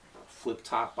flip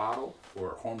top bottle,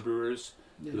 or homebrewers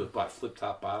who have bought flip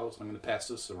top bottles, I'm going to pass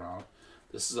this around.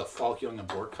 This is a Falk Young and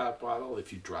Borcott bottle.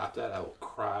 If you drop that, I will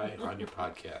cry on your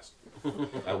podcast.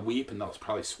 I weep, and they'll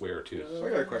probably swear too. So I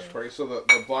got a question for you. So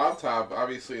the blob top,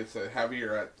 obviously it's a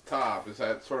heavier at the top. Is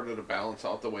that sort of to balance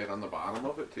out the weight on the bottom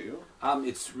of it too?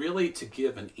 It's really to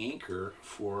give an anchor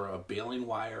for a baling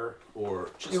wire, or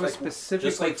just It was like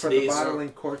specifically for the bottling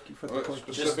cork. For the cork.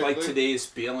 just like today's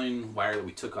baling wire that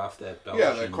we took off that Belgian.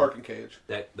 Yeah, that corking cage.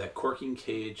 That corking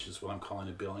cage is what I'm calling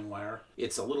a baling wire.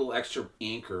 It's a little extra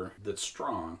anchor that's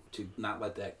strong to not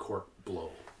let that cork blow.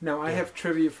 Now, I have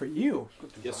trivia for you.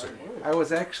 Yes, sir. I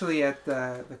was actually at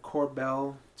the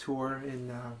Corbell tour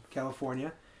in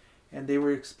California, and they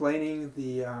were explaining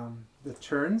the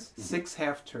turns, 6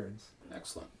 half turns.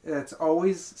 Excellent. It's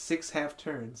always 6 half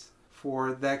turns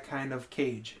for that kind of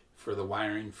cage. For the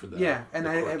wiring for the and the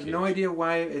I cork have no cage. idea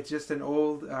why. It's just an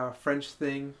old French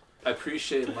thing. I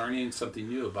appreciate learning something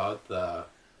new about the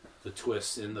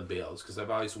twists in the bales, because I've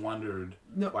always wondered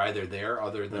why they're there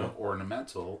other than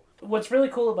ornamental. What's really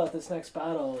cool about this next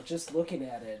bottle, just looking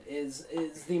at it, is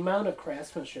the amount of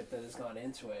craftsmanship that has gone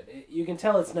into it. You can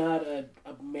tell it's not a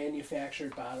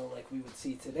manufactured bottle like we would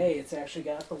see today. It's actually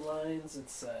got the lines.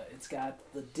 It's got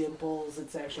the dimples.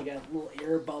 It's actually got little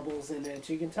air bubbles in it.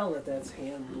 You can tell that that's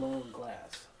hand blown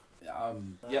glass.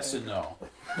 Yes and no.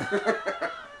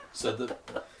 So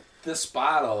this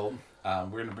bottle, we're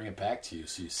going to bring it back to you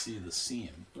so you see the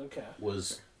seam. Okay.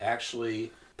 Was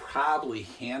actually probably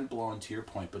hand blown, to your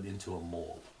point, but into a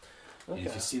mold. Okay. And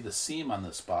if you see the seam on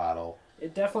this bottle,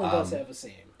 It definitely does have a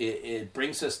seam. it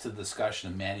brings us to the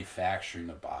discussion of manufacturing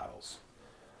of bottles.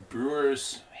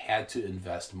 Brewers had to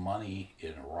invest money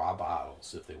in raw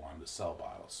bottles if they wanted to sell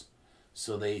bottles.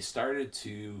 So they started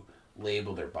to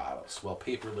label their bottles. Well,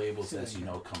 paper labels, as you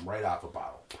know, come right off a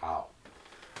bottle. Pow.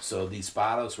 So these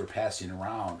bottles we're passing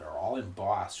around are all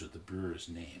embossed with the brewer's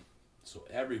name. So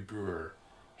every brewer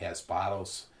has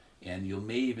bottles, and you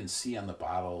may even see on the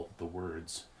bottle the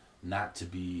words, "not to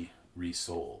be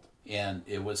resold." And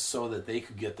it was so that they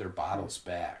could get their bottles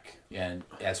back. And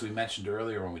as we mentioned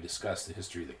earlier when we discussed the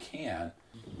history of the can,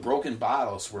 broken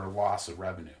bottles were a loss of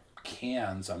revenue.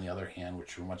 Cans, on the other hand,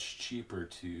 which were much cheaper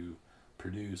to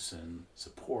produce and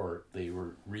support, they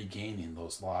were regaining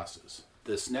those losses.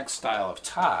 This next style of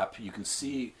top, you can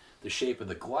see the shape of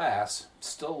the glass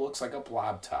still looks like a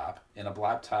blob top. And a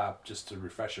blob top, just to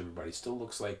refresh everybody, still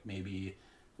looks like maybe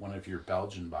one of your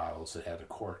Belgian bottles that had a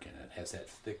cork in it. It has that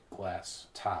thick glass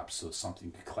top so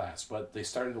something could clasp. But they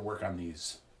started to work on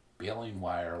these baling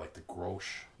wire, like the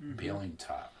Grosch baling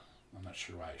top. I'm not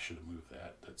sure why I should have moved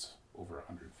that. That's over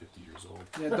 150 years old.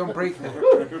 Yeah, don't break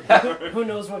that. Who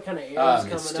knows what kind of air is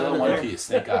coming it's still out in of one there. piece,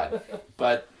 thank God.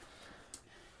 But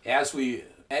as we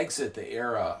exit the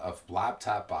era of blob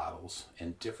top bottles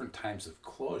and different types of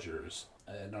closures,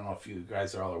 I don't know if you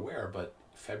guys are all aware, but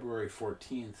February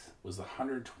 14th was the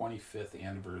 125th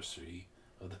anniversary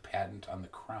of the patent on the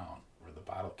crown, or the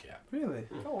bottle cap. Really?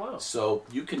 Oh, wow. So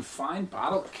you can find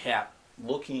bottle cap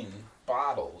looking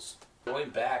bottles going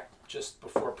back just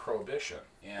before Prohibition.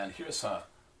 And here's a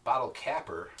bottle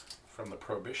capper from the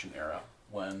Prohibition era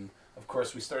when, of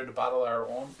course, we started to bottle our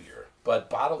own beer. But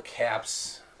bottle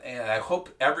caps, and I hope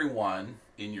everyone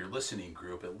in your listening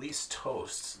group at least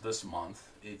toasts this month.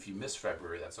 If you missed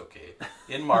February, that's okay.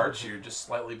 In March, you're just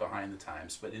slightly behind the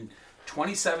times. But in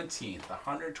 2017, the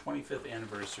 125th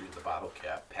anniversary of the bottle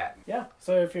cap patent. Yeah,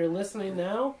 so if you're listening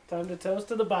now, time to toast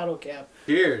to the bottle cap.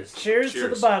 Cheers. Cheers to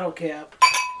Cheers. the bottle cap.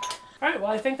 All right,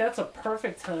 well, I think that's a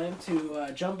perfect time to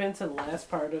jump into the last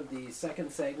part of the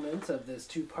second segment of this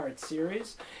two-part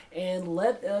series, and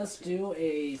let us do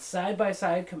a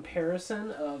side-by-side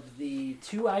comparison of the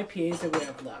two IPAs that we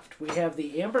have left. We have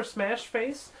the Amber Smash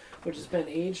Face, which has been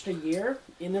aged a year,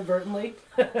 inadvertently,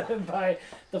 by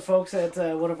the folks at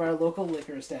one of our local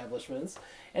liquor establishments.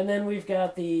 And then we've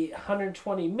got the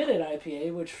 120-minute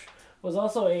IPA, which was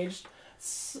also aged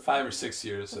 5 or 6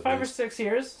 years. At 5 or least. 6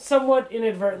 years, somewhat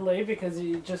inadvertently, because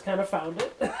you just kind of found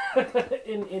it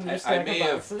in your I stack may of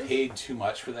have boxes. paid too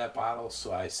much for that bottle,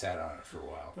 so I sat on it for a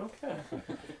while. Okay,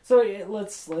 so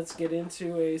let's get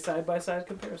into a side-by-side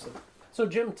comparison. So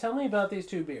Jim, tell me about these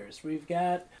two beers. We've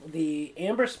got the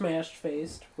Amber Smashed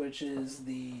Faced, which is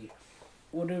the,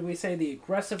 what did we say, the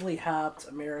aggressively hopped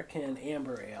American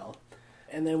Amber Ale,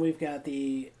 and then we've got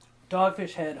the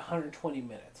Dogfish Head 120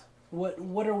 minutes.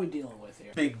 What are we dealing with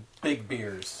here? Big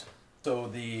beers. So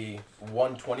the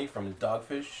 120 from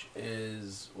Dogfish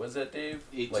is, what is that, Dave?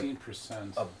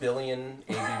 18%. A billion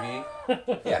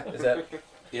ABV? Yeah, is that?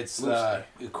 It's,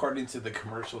 according to the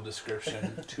commercial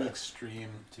description, too extreme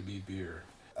to be beer.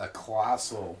 A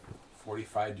colossal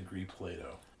 45-degree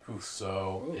Plato.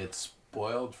 So it's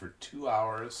boiled for 2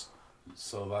 hours,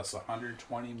 so that's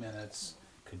 120 minutes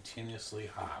continuously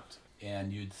hopped.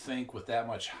 And you'd think with that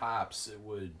much hops, it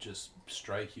would just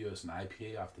strike you as an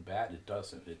IPA off the bat. It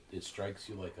doesn't. It strikes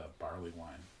you like a barley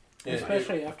wine.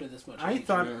 Especially after this much. I age.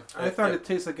 thought it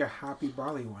tastes like a hoppy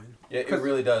barley wine. Yeah, it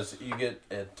really does. You get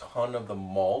a ton of the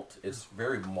malt. It's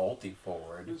very malty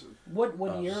forward.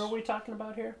 What year are we talking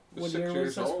about here? It's What 6 year was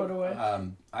years this old. put away?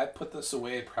 I put this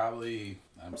away probably,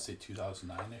 I would say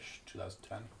 2009-ish,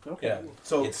 2010. Okay. Yeah.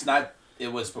 So It's not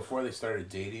It was before they started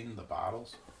dating the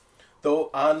bottles.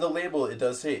 Though on the label it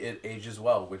does say it ages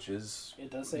well, which is It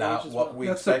does say not ages what well. we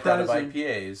That's expect out of surprising.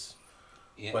 IPAs.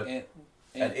 But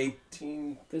At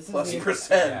 18 This is plus the-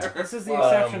 percent. Yeah. This is the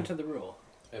exception to the rule.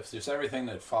 if there's everything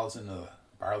that falls into the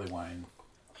barley wine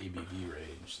ABV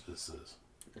range, this is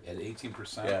at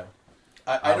 18%. Yeah.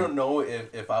 I don't know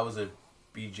if I was a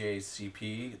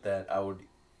BJCP that I would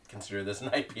consider this an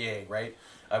IPA, right?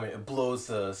 I mean, it blows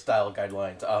the style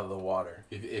guidelines out of the water.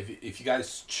 If you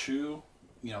guys chew,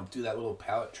 do that little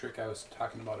palate trick I was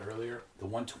talking about earlier, the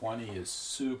 120 is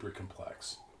super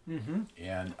complex. Mm-hmm.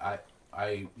 And I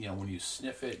when you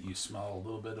sniff it, you smell a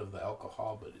little bit of the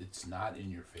alcohol, but it's not in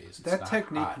your face. It's That not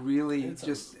technique hot. really It's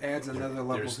just adds another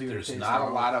level to your There's taste. not a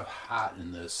lot of hot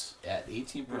in this. At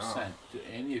 18%, do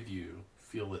any of you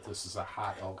feel that this is a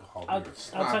hot alcohol I'll, beer?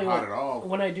 I'll not tell you hot what, at all.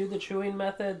 when I do the chewing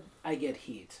method, I get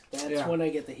heat. That's Yeah. when I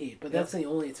get the heat, but that's the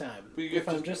only time. But you get If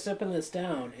I'm to- just sipping this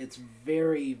down, it's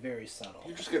very, very subtle.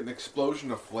 You just get an explosion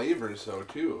of flavors, though,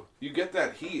 too. You get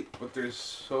that heat, but there's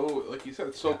so, like you said,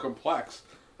 it's so complex.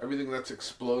 Everything that's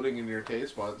exploding in your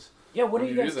taste buds. Yeah, what are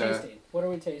When you you guys do that- tasting? What are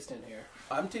we tasting here?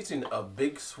 I'm tasting a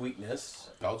big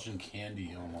sweetness. Belgian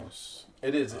candy almost.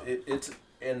 It is. It's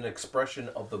an expression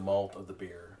of the malt of the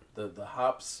beer. The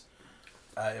hops,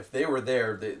 if they were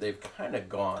there, they've kind of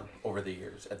gone over the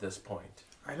years at this point.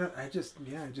 I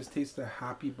just taste the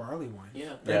hoppy barley wine.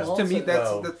 Yeah, Yeah. malts To me,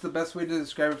 have- that's the best way to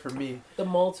describe it for me. the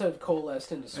malts have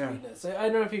coalesced into Yeah. sweetness. I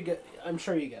don't know if you get. I'm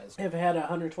sure you guys have had a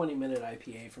 120-minute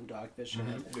IPA from Dogfish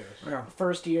Head. Yeah.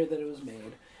 First year that it was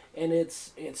made, and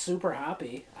it's super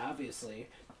hoppy, obviously,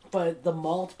 but the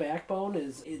malt backbone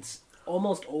it's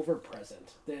almost over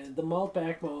present. The malt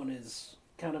backbone is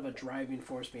kind of a driving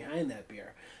force behind that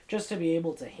beer, just to be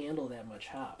able to handle that much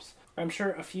hops. I'm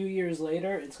sure a few years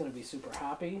later it's going to be super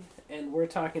hoppy, and we're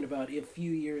talking about a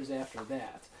few years after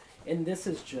that. And this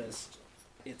is just,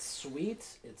 it's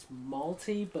sweet, it's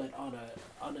malty, but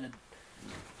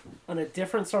on a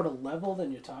different sort of level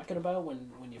than you're talking about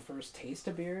when you first taste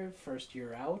a beer, first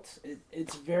year out.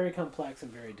 It's very complex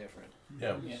and very different.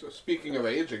 Yeah. So speaking of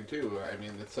aging, too, I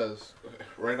mean, it says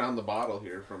right on the bottle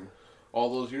here from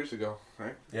all those years ago,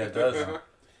 right? Yeah, it does.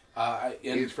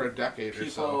 Aged for a decade or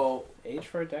so. People Age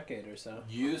for a decade or so.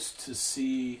 used to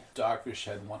see Dogfish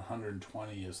Head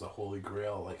 120 as the holy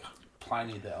grail, like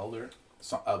Pliny the Elder.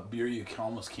 So, a beer you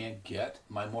almost can't get.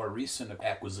 My more recent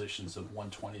acquisitions of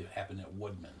 120 have happened at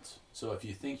Woodman's. So if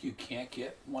you think you can't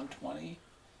get 120,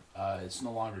 it's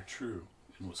no longer true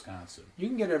in Wisconsin. You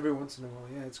can get it every once in a while.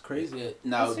 Yeah, it's crazy.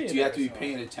 Now, I see do it you have to be there, so-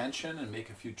 paying attention and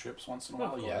make a few trips once in a Of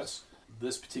while? course. Yes.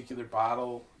 This particular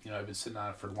bottle, I've been sitting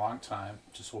on it for a long time,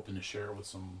 just hoping to share it with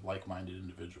some like-minded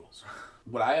individuals.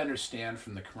 What I understand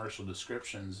from the commercial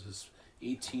descriptions is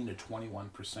 18 to 21%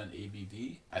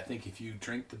 ABV. I think if you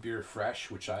drink the beer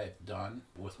fresh, which I have done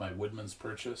with my Woodman's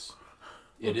purchase,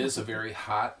 it is a very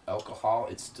hot alcohol.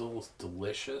 It's still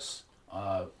delicious.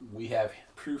 We have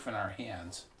proof in our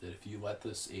hands that if you let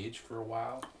this age for a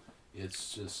while,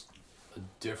 it's just a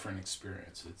different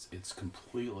experience. It's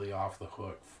completely off the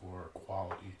hook for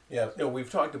quality. Yeah, we've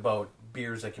talked about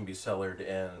beers that can be cellared,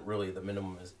 and really the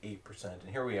minimum is 8%, and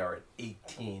here we are at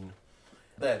 18.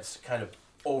 That's kind of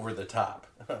over the top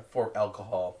for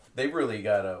alcohol. They've really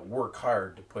got to work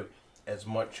hard to put as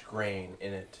much grain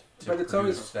in it to But it's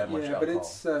produce always that much but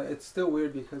alcohol. it's still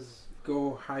weird because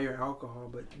go higher alcohol,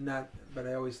 but not. But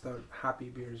I always thought hoppy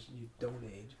beers you don't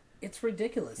age. It's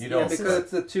ridiculous. You don't. Yeah, This because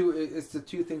is- it's the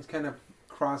two things kind of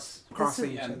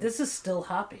crossing each other. This is still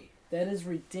hoppy. That is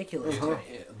ridiculous. Uh-huh.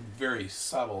 Very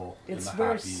subtle. It's in the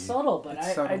very hoppy. subtle, but It's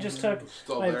I subtle, just yeah. took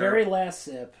Still my there. very last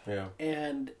sip, Yeah.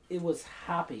 and it was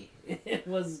hoppy. It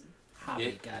was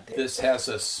hoppy, goddamn. This has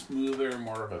a smoother,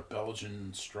 more of a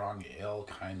Belgian strong ale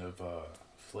kind of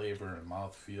flavor and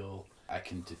mouthfeel. I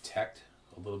can detect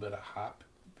a little bit of hop.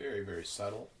 Very, very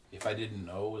subtle. If I didn't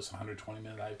know it was a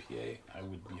 120-minute IPA, I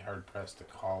would be hard-pressed to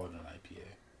call it an IPA.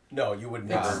 No, you would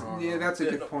That's- never. yeah, that's a Yeah,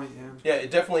 good no. point. Yeah. Yeah, it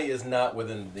definitely is not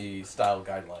within the style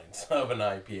guidelines of an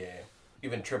IPA.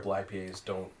 Even triple IPAs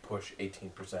don't push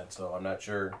 18%, so I'm not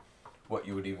sure what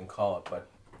you would even call it, but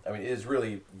I mean, it is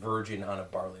really verging on a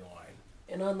barley wine.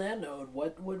 And on that note,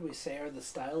 what would we say are the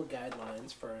style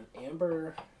guidelines for an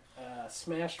amber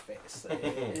smashed face?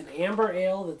 An amber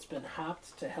ale that's been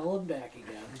hopped to hell and back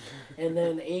again, and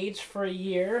then aged for a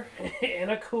year in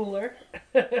a cooler,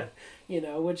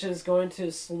 which is going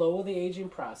to slow the aging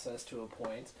process to a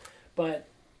point. But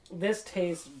this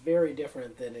tastes very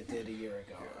different than it did a year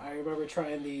ago. I remember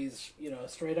trying these,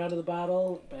 straight out of the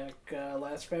bottle back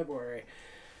last February.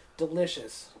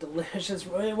 Delicious.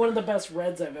 One of the best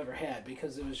reds I've ever had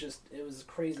because it was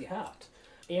crazy hopped.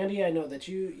 Andy, I know that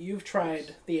you've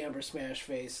tried the Amber Smash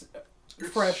Face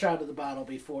fresh out of the bottle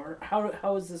before. How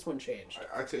has this one changed?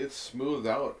 I'd say it's smoothed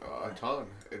out a ton.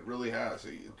 It really has.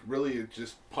 It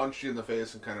just punched you in the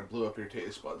face and kind of blew up your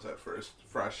taste buds at first,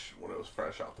 when it was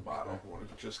fresh out the bottle, when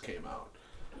it just came out.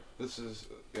 This is,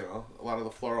 a lot of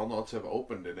the floral notes have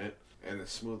opened in it, and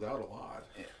it's smoothed out a lot.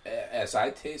 As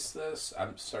I taste this,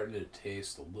 I'm starting to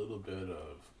taste a little bit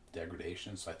of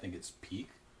degradation, so I think it's peak.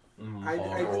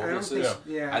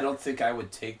 I don't think I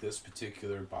would take this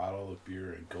particular bottle of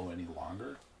beer and go any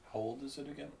longer. How old is it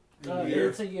again?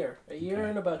 It's a year. A year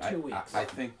and about 2 weeks. I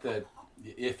think that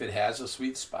if it has a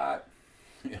sweet spot,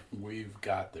 we've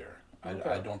got there. Okay.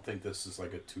 I don't think this is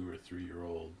like a 2 or 3 year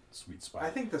old sweet spot.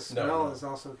 I think the smell is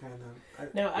also kind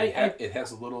of... It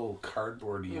has a little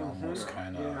cardboardy almost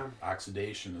kind of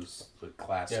oxidation is the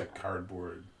classic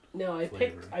cardboard. No, I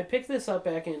picked this up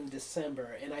back in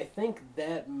December, and I think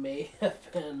that may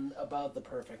have been about the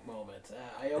perfect moment.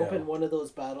 I opened one of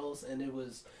those bottles, and it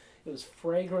was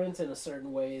fragrant in a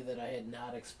certain way that I had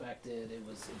not expected. It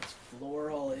was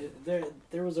floral.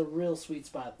 There was a real sweet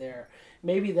spot there.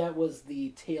 Maybe that was the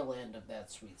tail end of that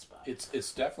sweet spot.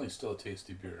 It's definitely still a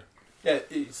tasty beer. Yeah,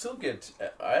 you still get...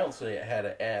 I also had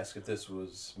to ask if this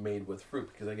was made with fruit,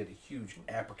 because I get a huge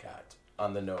apricot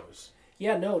on the nose.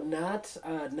 Yeah, no, not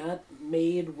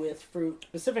made with fruit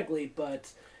specifically,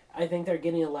 but I think they're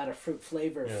getting a lot of fruit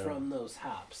flavor from those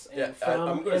hops, and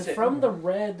from the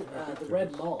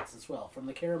red malts as well, from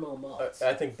the caramel malts.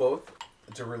 I think both.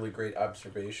 It's a really great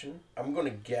observation. I'm going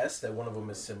to guess that one of them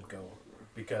is Simcoe,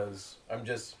 because I'm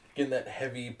just getting that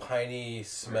heavy piney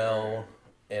smell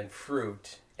and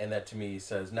fruit, and that to me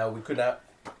says, now we could not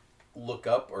look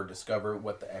up or discover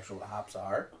what the actual hops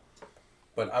are.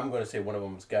 But I'm going to say one of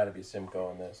them's got to be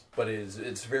Simcoe in this. But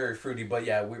it's very fruity. But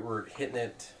yeah, we were hitting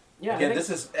it. Yeah, again, this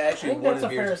is actually one of the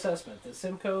beers. That's a fair assessment. The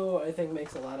Simcoe, I think,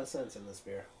 makes a lot of sense in this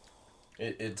beer.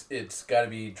 It's got to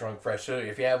be drunk fresh. So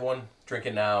if you have one, drink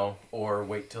it now or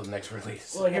wait till the next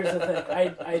release. Well, here's the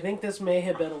thing. I think this may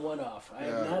have been a one-off. I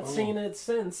have not seen it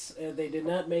since. They did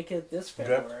not make it this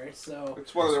February, so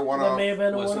it's one of their one-off. That may have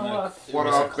been a one-off.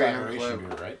 One-off band beer,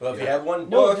 right? Well, if you have one,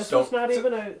 no, this was not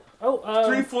even a.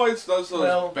 Three Floyds does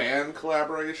those band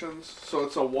collaborations, so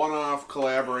it's a one-off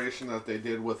collaboration that they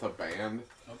did with a band.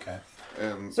 Okay.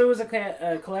 So it was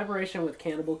a collaboration with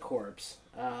Cannibal Corpse,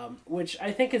 which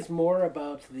I think is more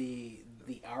about the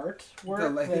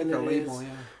artwork than it is.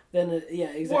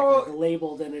 Exactly. Well, the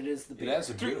label than it is the beer. It has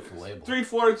a beautiful label. Three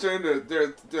Floyds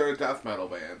they're a death metal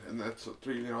band, and that's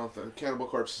the Cannibal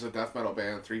Corpse is a death metal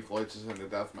band. Three Floyds is into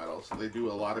death metal, so they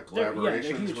do a lot of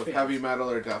collaborations with heavy metal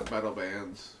or death metal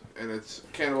bands. And it's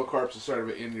Cannibal Corpse is sort of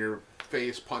an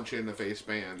in-your-face, punch-in-the-face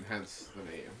band, hence the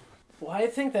name. Well, I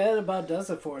think that about does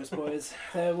it for us, boys.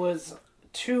 That was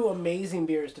 2 amazing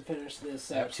beers to finish this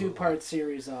 2-part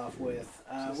series off with.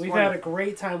 We've had a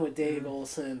great time with Dave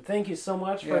Olson. Thank you so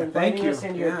much for inviting us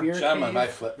into your beer John,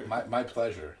 cave. my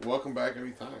pleasure. Welcome back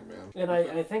anytime, man. And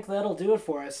I think that'll do it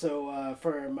for us. So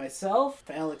for myself,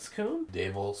 Alex Kuhn,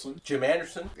 Dave Olson, Jim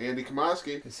Anderson, Andy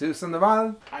Kamaski, Jesus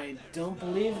Sandoval. I don't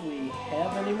believe we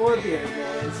have any more beer,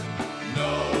 boys.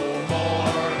 No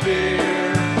more beer.